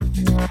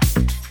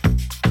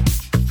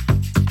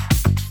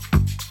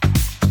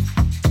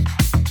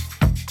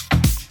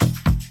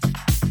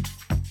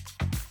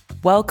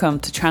Welcome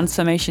to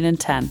Transformation in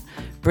 10,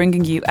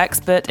 bringing you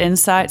expert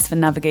insights for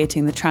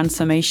navigating the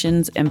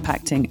transformations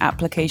impacting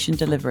application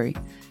delivery.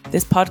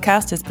 This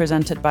podcast is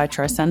presented by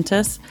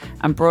Tricentis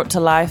and brought to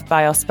life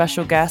by our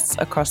special guests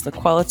across the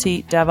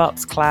quality,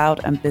 DevOps, cloud,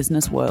 and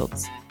business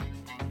worlds.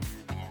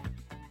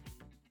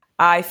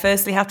 I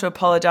firstly have to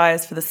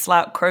apologize for the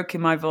slight croak in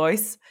my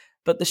voice,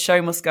 but the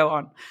show must go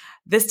on.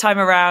 This time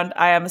around,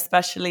 I am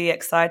especially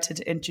excited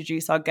to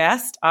introduce our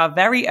guest, our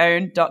very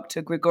own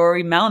Dr.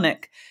 Grigory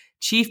Melnik,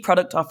 Chief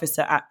Product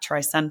Officer at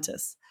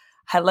Tricentis.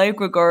 Hello,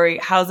 Grigory.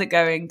 How's it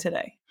going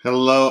today?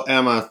 Hello,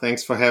 Emma.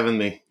 Thanks for having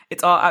me.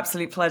 It's our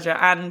absolute pleasure.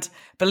 And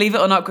believe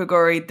it or not,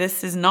 Grigory,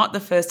 this is not the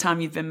first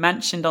time you've been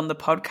mentioned on the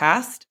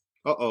podcast.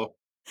 Uh-oh.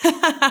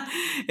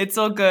 It's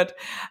all good.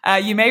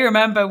 You may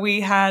remember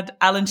we had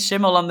Alan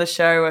Schimmel on the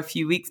show a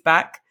few weeks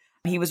back.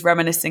 He was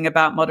reminiscing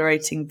about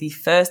moderating the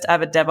first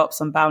ever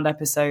DevOps Unbound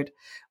episode,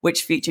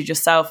 which featured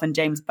yourself and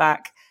James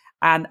Back.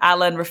 And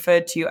Alan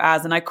referred to you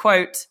as, and I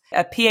quote,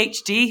 a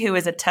PhD who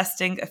is a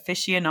testing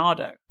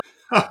aficionado.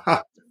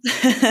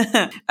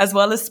 As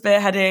well as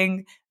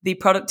spearheading the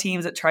product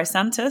teams at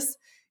Tricentis,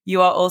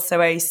 you are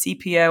also a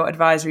CPO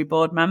advisory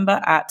board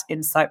member at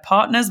Insight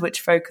Partners,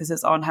 which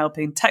focuses on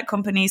helping tech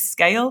companies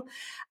scale,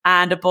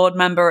 and a board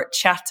member at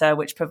Chatter,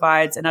 which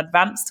provides an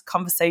advanced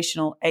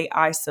conversational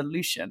AI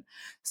solution.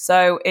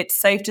 So it's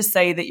safe to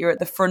say that you're at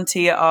the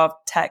frontier of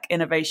tech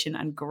innovation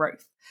and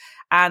growth.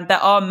 And there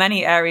are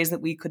many areas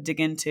that we could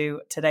dig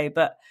into today,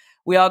 but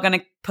we are going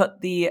to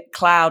put the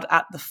cloud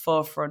at the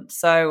forefront.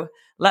 So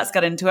let's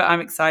get into it.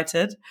 I'm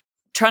excited.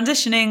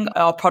 Transitioning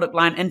our product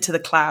line into the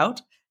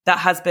cloud, that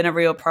has been a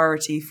real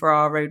priority for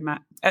our roadmap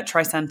at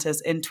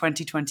Tricentis in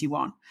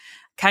 2021.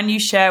 Can you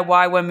share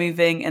why we're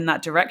moving in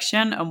that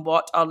direction and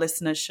what our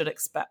listeners should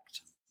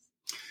expect?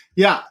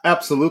 Yeah,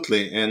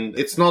 absolutely. And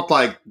it's not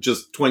like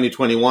just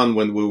 2021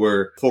 when we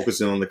were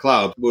focusing on the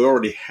cloud. We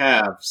already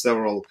have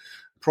several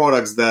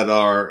products that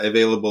are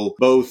available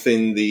both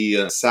in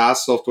the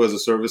SaaS, software as a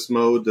service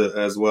mode,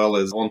 as well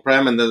as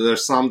on-prem. And then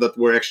there's some that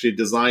were actually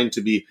designed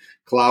to be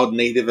cloud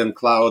native and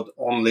cloud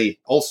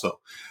only also.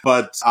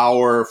 But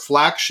our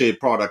flagship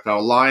product,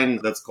 our line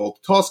that's called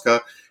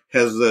Tosca,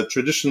 has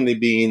traditionally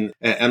been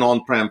an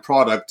on-prem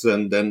product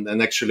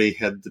and actually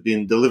had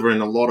been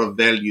delivering a lot of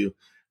value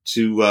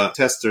to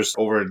testers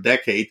over a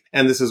decade.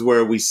 And this is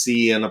where we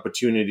see an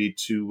opportunity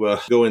to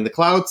go in the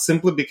cloud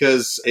simply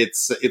because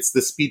it's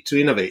the speed to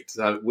innovate.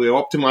 We're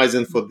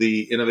optimizing for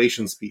the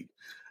innovation speed.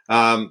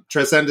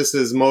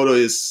 Tricentis' motto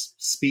is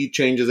speed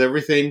changes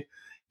everything.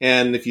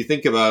 And if you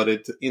think about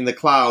it, in the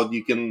cloud,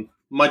 you can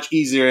much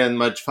easier and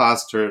much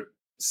faster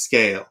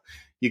scale.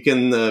 You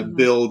can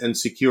build and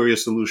secure your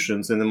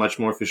solutions in a much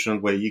more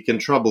efficient way. You can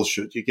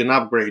troubleshoot, you can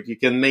upgrade, you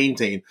can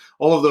maintain.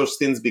 All of those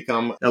things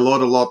become a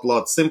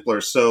lot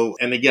simpler. So,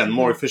 and again,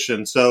 more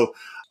efficient. So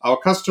our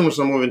customers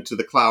are moving to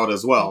the cloud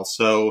as well.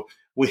 So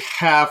we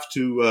have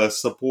to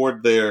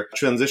support their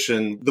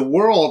transition. The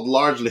world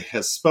largely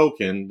has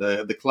spoken.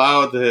 The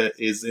cloud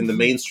is in the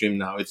mainstream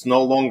now. It's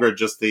no longer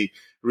just the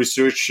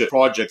research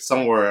project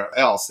somewhere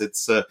else.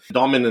 It's a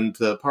dominant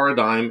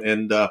paradigm.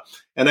 And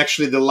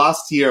actually, the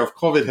last year of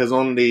COVID has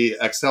only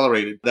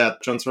accelerated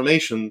that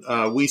transformation.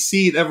 We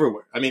see it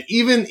everywhere. I mean,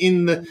 even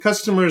in the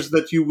customers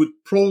that you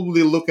would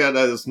probably look at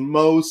as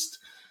most,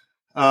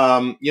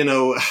 I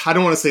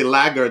don't want to say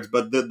laggards,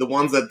 but the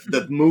ones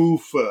that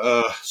move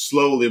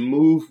slowly,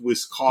 move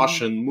with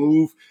caution,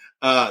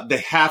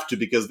 they have to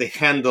because they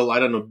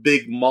handle,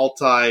 big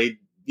multi,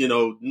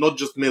 not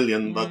just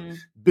million, but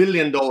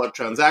billion-dollar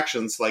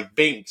transactions like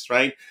banks,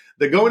 right?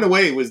 They're going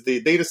away with the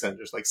data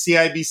centers, like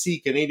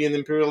CIBC, Canadian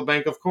Imperial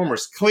Bank of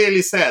Commerce,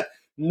 clearly said,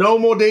 no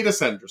more data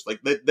centers. Like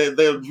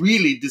they're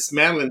really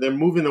dismantling, they're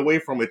moving away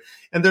from it.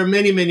 And there are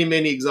many, many,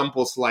 many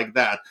examples like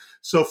that.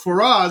 So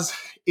for us,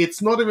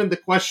 it's not even the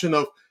question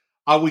of,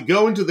 are we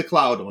going to the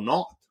cloud or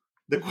not?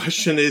 The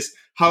question is,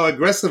 how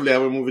aggressively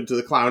are we moving to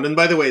the cloud? And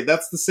by the way,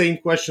 that's the same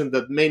question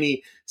that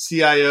many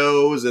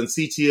CIOs and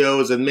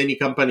CTOs and many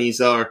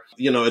companies are,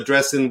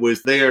 addressing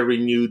with their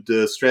renewed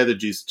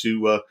strategies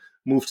to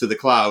move to the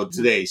cloud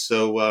today.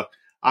 So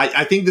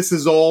I think this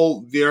is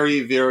all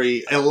very,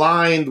 very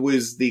aligned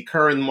with the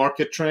current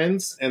market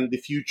trends and the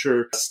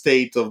future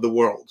state of the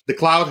world. The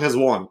cloud has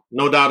won,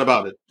 no doubt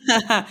about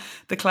it.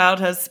 The cloud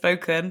has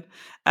spoken.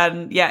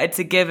 And yeah, it's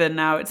a given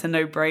now. It's a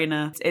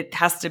no-brainer. It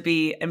has to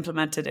be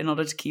implemented in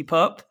order to keep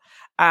up.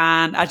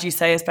 And as you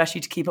say,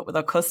 especially to keep up with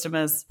our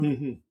customers.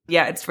 Mm-hmm.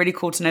 Yeah, it's really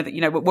cool to know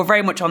that, we're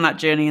very much on that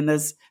journey and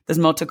there's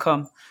more to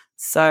come.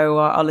 So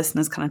our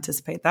listeners can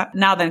anticipate that.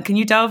 Now then, can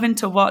you delve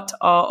into what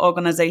our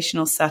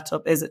organizational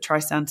setup is at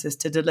Tricentis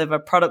to deliver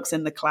products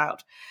in the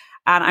cloud?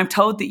 And I'm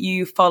told that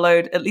you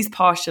followed, at least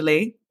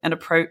partially, an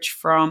approach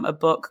from a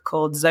book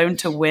called Zone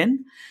to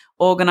Win,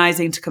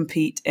 Organizing to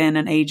Compete in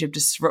an Age of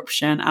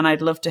Disruption. And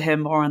I'd love to hear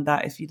more on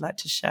that if you'd like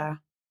to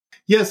share.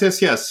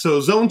 Yes. So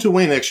Zone to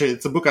Win, actually,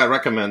 it's a book I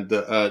recommend.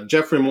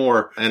 Geoffrey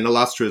Moore, an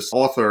illustrious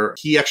author,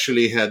 he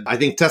actually had, I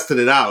think, tested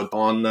it out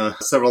on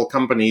several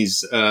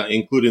companies,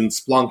 including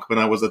Splunk when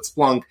I was at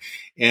Splunk.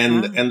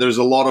 And there's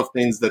a lot of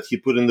things that he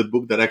put in the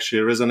book that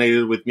actually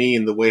resonated with me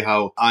in the way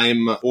how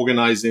I'm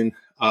organizing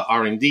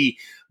R&D.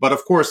 But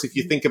of course, if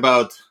you think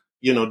about,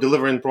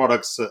 delivering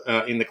products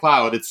in the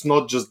cloud, it's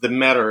not just the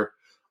matter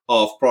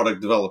of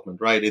product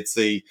development, right? It's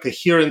a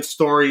coherent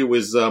story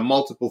with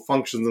multiple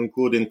functions,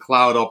 including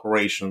cloud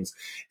operations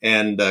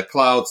and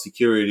cloud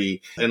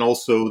security, and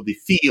also the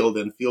field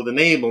and field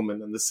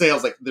enablement and the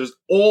sales. Like there's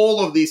all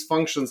of these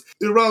functions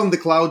around the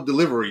cloud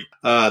delivery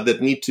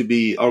that need to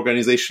be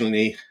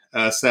organizationally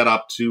set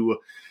up to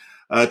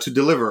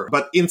deliver.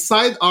 But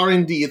inside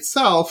R&D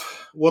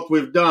itself, what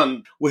we've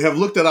done, we have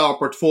looked at our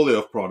portfolio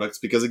of products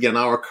because, again,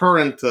 our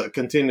current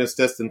continuous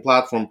testing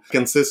platform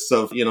consists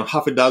of,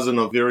 half a dozen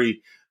of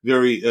very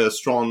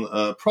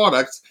strong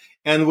products.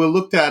 And we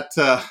looked at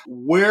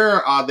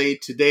where are they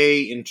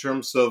today in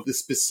terms of the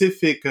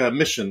specific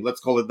mission, let's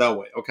call it that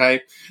way,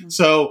 okay? Mm-hmm.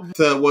 So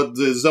what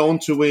the Zone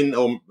to Win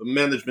or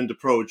management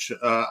approach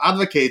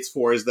advocates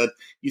for is that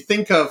you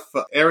think of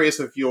areas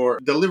of your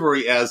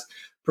delivery as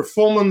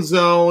performance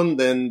zone,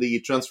 then the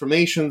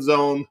transformation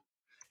zone,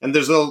 and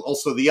there's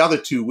also the other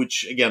two,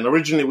 which, again,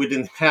 originally we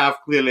didn't have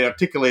clearly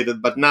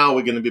articulated, but now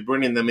we're going to be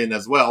bringing them in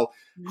as well,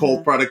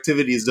 called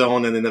productivity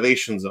zone and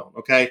innovation zone,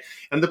 okay?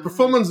 And the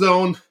performance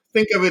zone,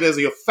 think of it as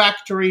your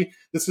factory.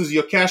 This is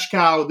your cash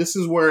cow. This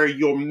is where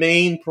your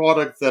main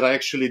products that are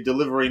actually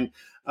delivering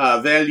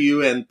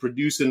value and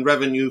producing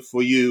revenue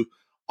for you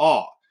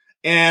are.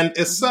 And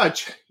as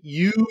such,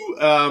 you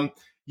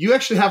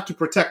actually have to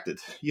protect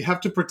it. You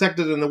have to protect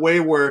it in a way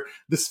where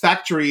this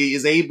factory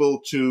is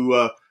able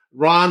to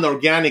run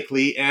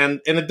organically.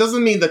 And it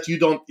doesn't mean that you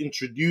don't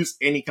introduce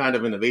any kind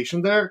of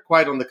innovation there.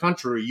 Quite on the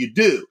contrary, you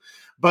do.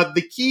 But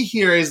the key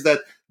here is that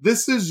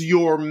this is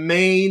your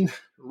main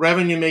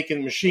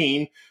revenue-making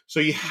machine. So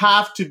you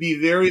have to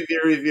be very,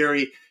 very,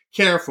 very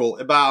careful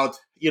about,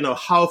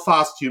 how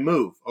fast you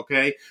move,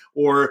 okay?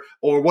 Or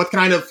what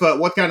kind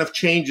of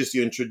changes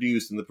you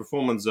introduce in the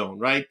performance zone,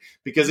 right?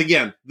 Because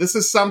again, this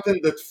is something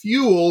that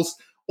fuels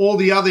all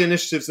the other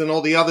initiatives and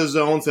all the other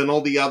zones and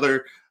all the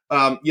other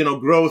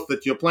growth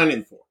that you're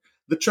planning for.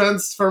 The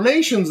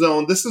transformation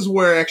zone, this is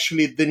where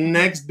actually the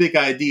next big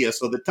idea,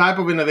 so the type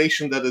of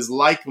innovation that is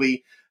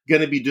likely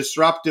going to be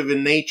disruptive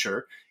in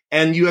nature,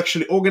 and you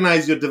actually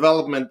organize your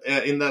development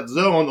in that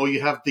zone, or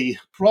you have the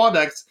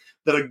products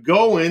that are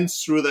going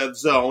through that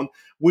zone,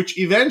 which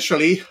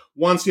eventually,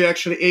 once you're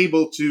actually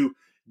able to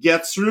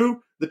get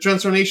through, the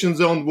transformation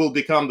zone will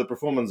become the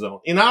performance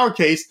zone. In our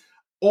case,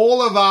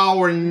 all of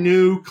our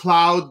new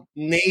cloud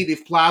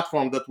native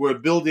platform that we're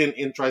building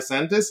in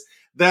Tricentis,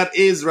 that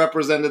is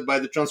represented by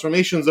the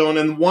transformation zone.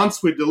 And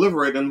once we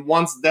deliver it, and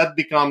once that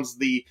becomes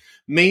the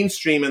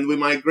mainstream and we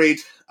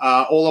migrate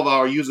all of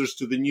our users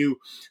to the new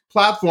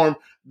platform,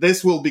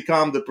 this will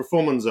become the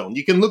performance zone.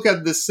 You can look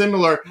at the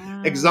similar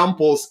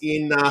examples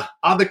in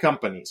other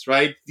companies,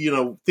 right?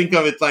 Think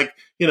of it like,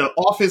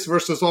 Office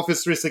versus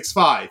Office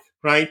 365,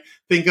 right?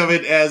 Think of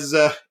it as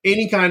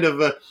any kind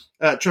of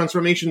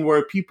transformation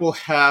where people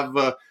have,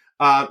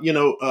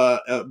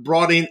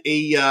 brought in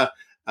a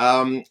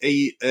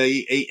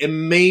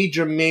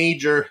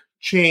major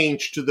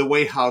change to the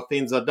way how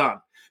things are done.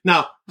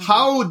 Now,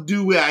 how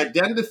do we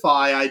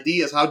identify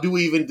ideas? How do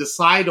we even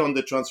decide on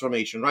the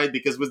transformation, right?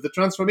 Because with the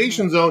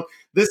transformation zone,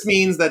 this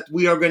means that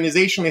we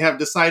organizationally have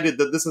decided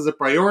that this is a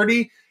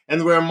priority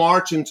and we're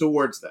marching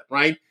towards that,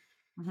 right?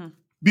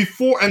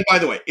 Before, and by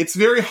the way, it's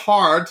very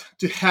hard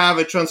to have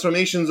a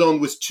transformation zone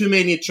with too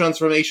many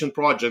transformation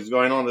projects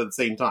going on at the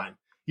same time.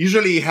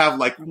 Usually you have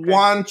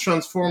one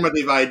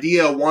transformative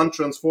idea, one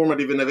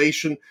transformative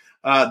innovation,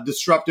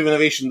 disruptive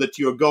innovation that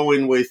you're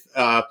going with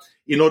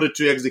in order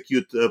to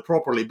execute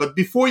properly. But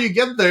before you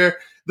get there,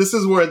 this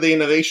is where the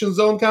innovation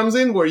zone comes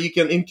in, where you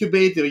can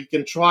incubate or you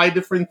can try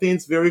different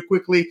things very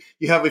quickly.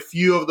 You have a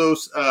few of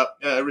those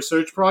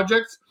research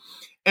projects.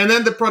 And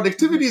then the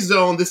productivity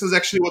zone, this is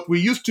actually what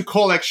we used to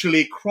call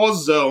actually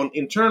cross zone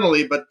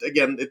internally. But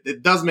again,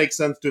 it does make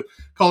sense to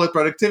call it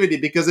productivity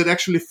because it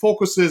actually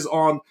focuses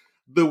on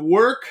the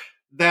work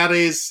that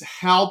is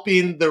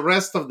helping the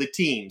rest of the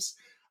teams,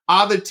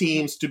 other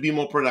teams to be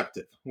more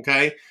productive,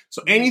 okay?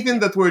 So anything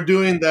that we're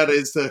doing that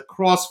is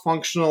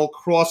cross-functional,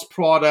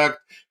 cross-product,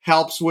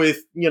 helps with,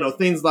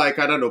 things like,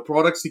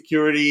 product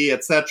security,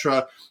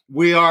 etc.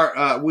 We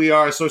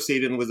are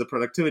associated with the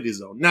productivity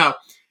zone. Now,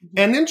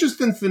 an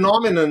interesting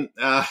phenomenon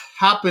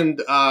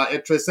happened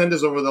at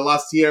Tricentis over the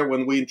last year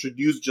when we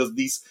introduced just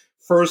these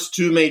first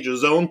two major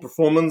zones,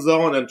 performance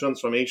zone and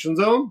transformation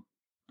zone,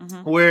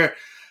 where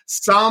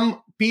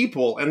some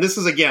people, and this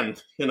is again,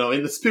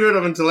 in the spirit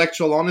of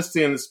intellectual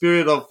honesty and the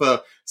spirit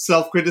of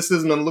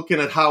self-criticism and looking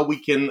at how we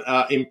can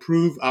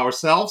improve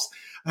ourselves,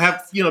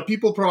 have,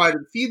 people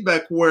provided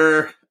feedback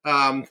where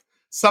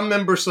some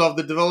members of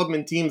the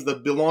development teams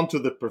that belong to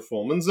the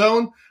performance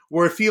zone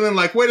were feeling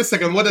like, wait a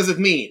second, what does it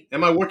mean?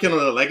 Am I working on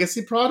a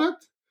legacy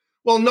product?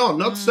 Well, no,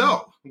 not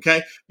so.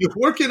 Okay. You're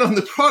working on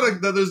the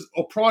product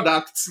or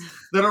products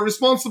that are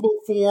responsible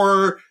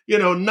for,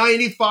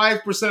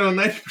 95% or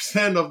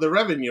 90% of the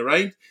revenue,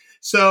 right?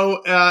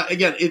 So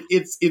again,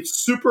 it's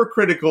super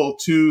critical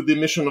to the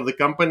mission of the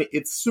company.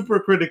 It's super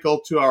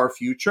critical to our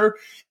future,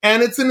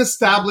 and it's an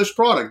established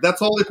product.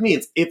 That's all it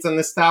means. It's an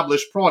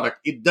established product.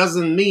 It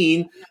doesn't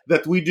mean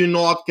that we do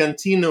not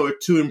continue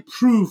to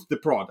improve the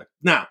product.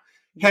 Now,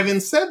 having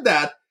said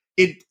that,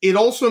 it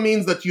also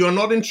means that you're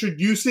not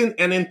introducing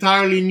an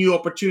entirely new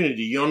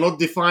opportunity. You're not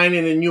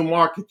defining a new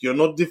market. You're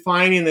not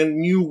defining a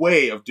new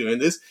way of doing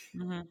this.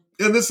 Mm-hmm.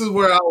 And this is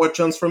where our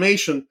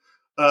transformation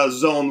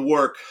zone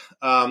work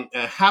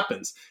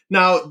happens.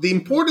 Now, the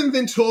important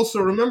thing to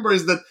also remember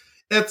is that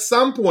at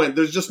some point,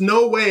 there's just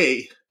no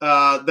way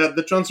that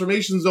the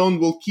transformation zone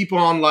will keep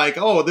on like,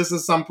 oh, this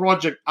is some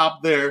project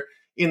up there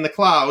in the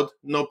cloud,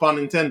 no pun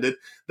intended,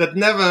 that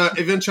never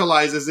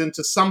eventualizes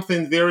into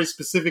something very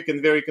specific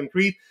and very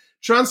concrete.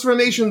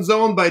 Transformation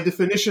zone, by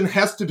definition,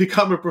 has to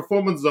become a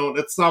performance zone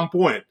at some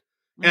point,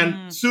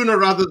 and sooner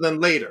rather than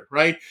later,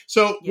 right?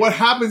 So what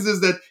happens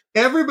is that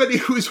everybody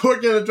who's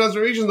working in the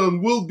transformation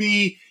zone will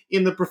be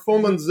in the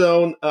performance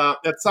zone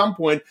at some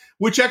point,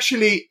 which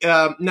actually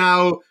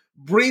now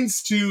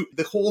brings to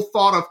the whole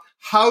thought of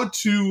how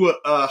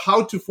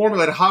to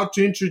formulate, how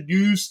to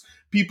introduce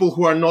people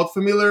who are not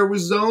familiar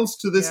with zones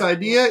to this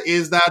idea,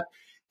 is that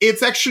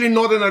it's actually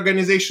not an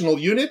organizational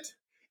unit.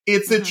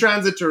 It's a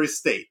transitory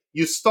state.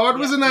 You start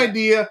with an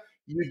idea,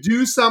 you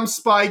do some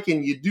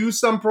spiking, you do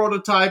some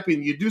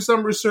prototyping, you do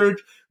some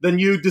research, then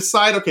you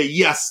decide, okay,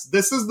 yes,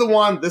 this is the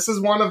one. This is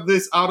one of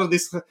this out of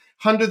these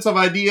hundreds of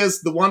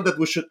ideas, the one that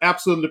we should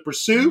absolutely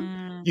pursue.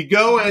 You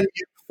go and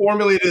you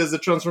formulate it as a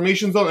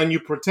transformation zone, and you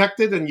protect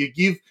it, and you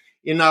give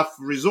enough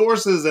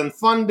resources and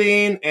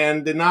funding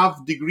and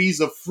enough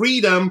degrees of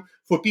freedom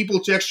for people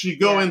to actually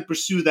go and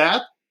pursue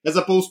that, as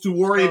opposed to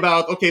worry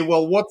about, okay,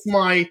 well, what's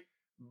my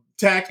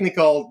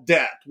technical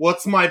debt?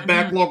 What's my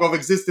backlog of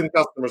existing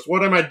customers?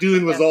 What am I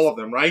doing with all of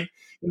them, right?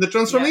 In the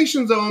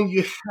transformation zone,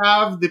 you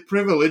have the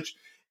privilege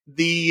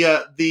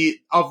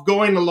of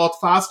going a lot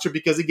faster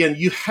because, again,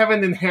 you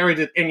haven't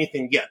inherited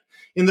anything yet.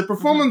 In the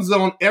performance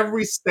zone,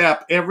 every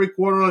step, every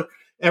quarter,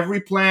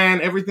 every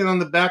plan, everything on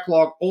the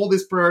backlog, all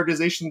this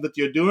prioritization that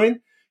you're doing,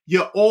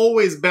 you're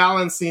always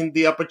balancing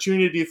the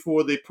opportunity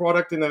for the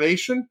product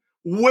innovation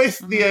with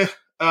the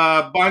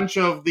bunch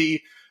of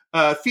the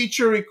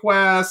feature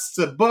requests,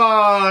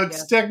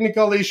 bugs,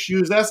 technical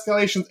issues,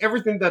 escalations,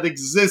 everything that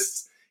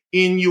exists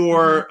in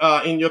your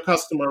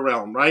customer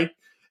realm, right?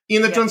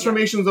 In the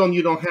transformation zone,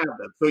 you don't have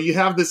that. So you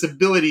have this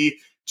ability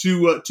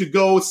to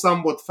go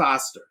somewhat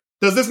faster.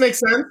 Does this make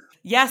sense?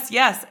 Yes,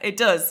 it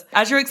does.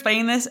 As you're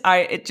explaining this,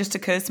 it just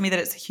occurs to me that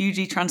it's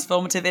hugely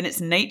transformative in its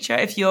nature.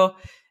 If you're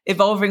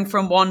evolving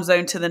from one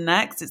zone to the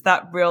next, it's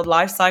that real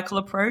life cycle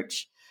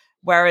approach.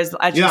 Whereas,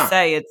 as you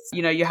say, it's,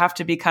 you have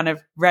to be kind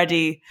of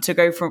ready to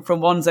go from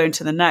one zone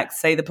to the next,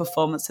 say the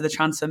performance to the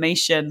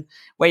transformation,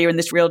 where you're in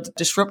this real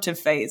disruptive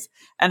phase.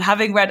 And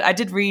I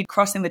did read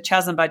Crossing the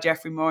Chasm by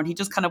Geoffrey Moore, and he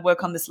just kind of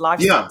work on this life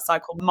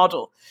cycle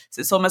model. So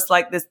it's almost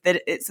like this,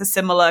 that it's a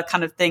similar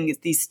kind of thing. It's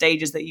these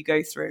stages that you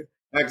go through.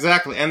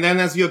 Exactly. And then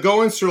as you're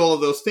going through all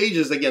of those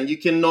stages, again, you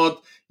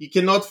cannot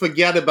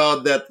forget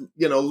about that,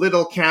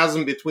 little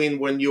chasm between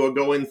when you are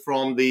going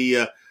from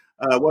the,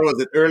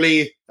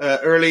 early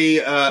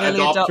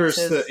adopters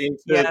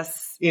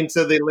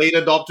into the late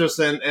adopters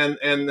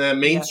and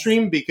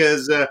mainstream,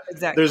 because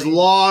there's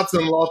lots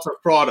and lots of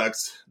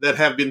products that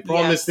have been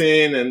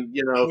promising and,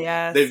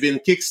 they've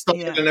been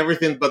kickstarted and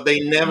everything, but they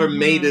never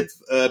made it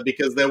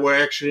because they were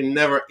actually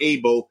never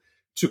able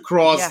to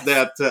cross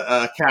that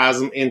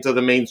chasm into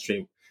the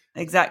mainstream.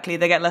 Exactly.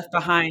 They get left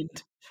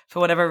behind for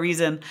whatever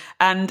reason.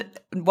 And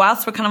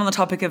whilst we're kind of on the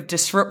topic of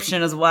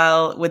disruption as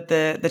well with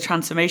the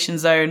transformation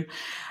zone,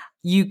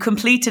 you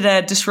completed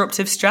a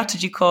disruptive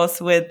strategy course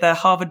with the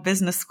Harvard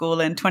Business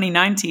School in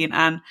 2019.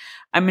 And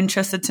I'm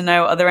interested to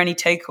know, are there any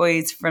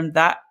takeaways from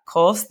that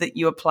course that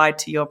you applied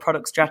to your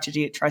product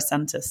strategy at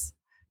Tricentis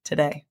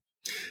today?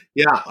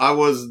 Yeah, I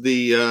was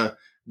the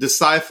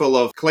disciple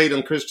of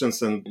Clayton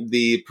Christensen,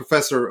 the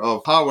professor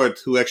of Harvard,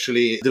 who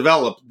actually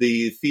developed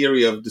the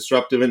theory of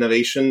disruptive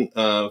innovation.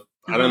 I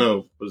don't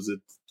know, was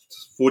it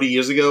 40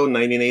 years ago,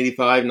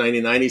 1985,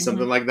 1990,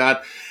 something like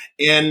that.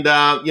 And,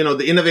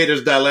 The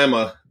Innovator's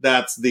Dilemma,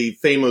 that's the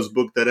famous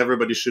book that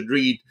everybody should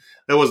read.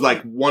 That was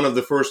like one of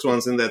the first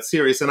ones in that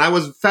series. And I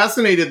was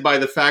fascinated by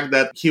the fact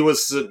that he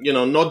was,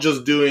 not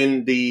just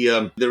doing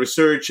the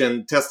research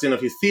and testing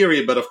of his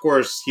theory, but of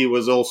course he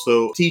was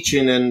also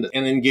teaching and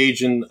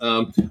engaging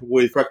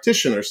with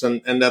practitioners.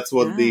 And that's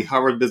what the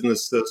Harvard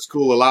Business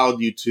School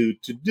allowed you to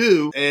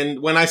do.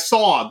 And when I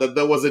saw that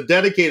there was a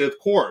dedicated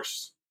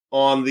course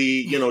on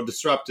the,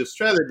 disruptive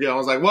strategy, I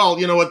was like, well,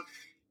 you know what?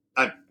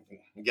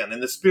 Again,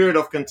 in the spirit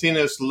of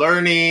continuous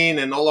learning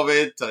and all of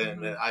it,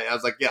 I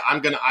was like,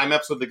 I'm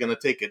absolutely going to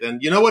take it.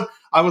 And you know what?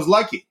 I was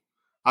lucky.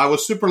 I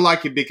was super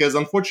lucky because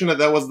unfortunately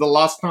that was the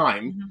last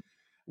time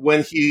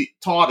when he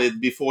taught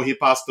it before he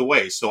passed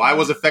away. So I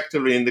was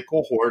effectively in the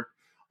cohort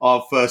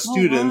of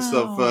students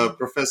wow. of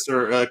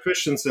Professor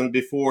Christensen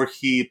before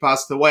he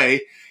passed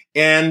away.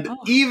 And Oh.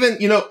 even,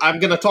 I'm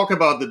going to talk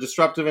about the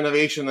disruptive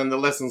innovation and the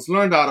lessons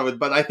learned out of it,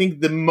 but I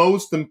think the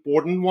most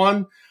important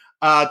one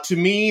to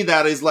me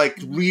that is like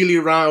really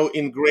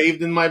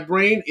engraved in my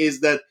brain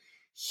is that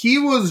he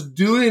was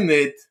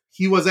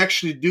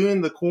actually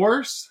doing the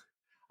course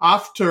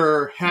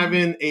after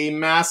having a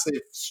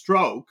massive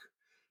stroke,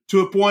 to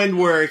a point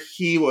where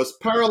he was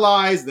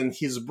paralyzed and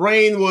his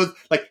brain was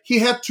like, he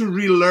had to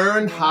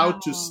relearn how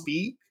to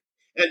speak.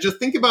 And just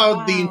think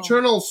about the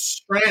internal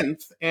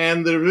strength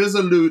and the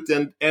resolute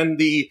and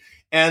the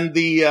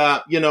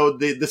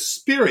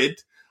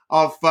spirit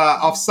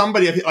of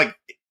somebody. Like,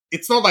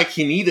 it's not like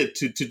he needed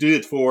to do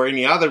it for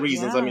any other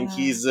reasons. I mean,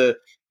 he's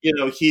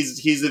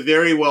he's a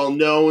very well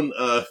known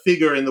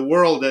figure in the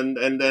world,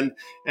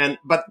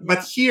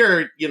 but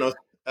here,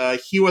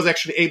 he was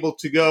actually able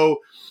to go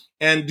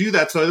and do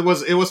that. So it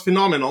was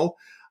phenomenal.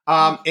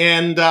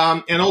 And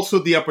also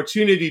the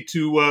opportunity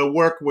to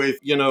work with,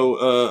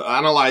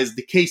 analyze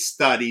the case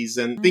studies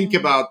and think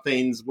about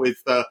things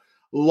with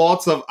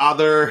lots of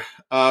other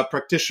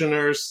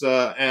practitioners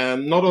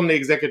and not only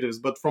executives,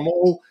 but from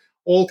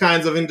all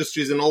kinds of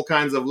industries and all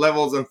kinds of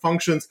levels and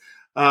functions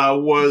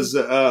was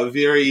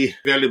very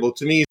valuable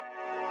to me.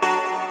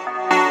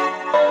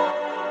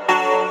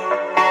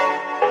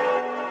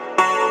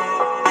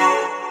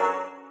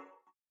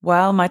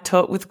 Well, my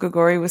talk with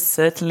Grigori was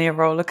certainly a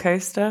roller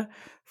coaster,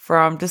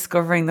 from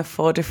discovering the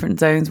 4 different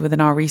zones within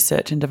our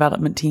research and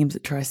development teams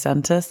at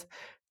Tricentis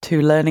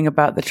to learning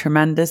about the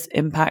tremendous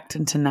impact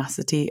and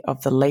tenacity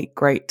of the late,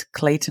 great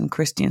Clayton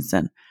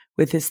Christensen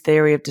with his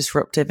theory of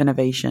disruptive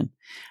innovation.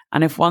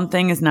 And if one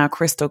thing is now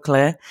crystal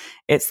clear,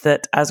 it's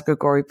that, as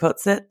Grigori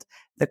puts it,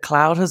 the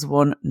cloud has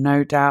won,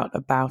 no doubt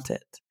about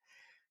it.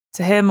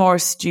 To hear more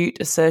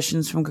astute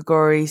assertions from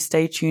Grigori,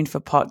 stay tuned for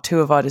part 2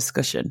 of our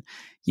discussion.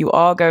 You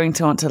are going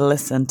to want to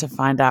listen to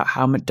find out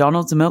how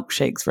McDonald's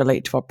milkshakes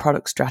relate to our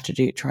product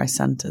strategy at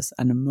Tricentis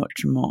and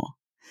much more.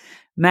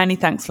 Many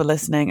thanks for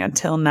listening.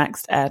 Until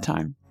next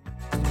airtime.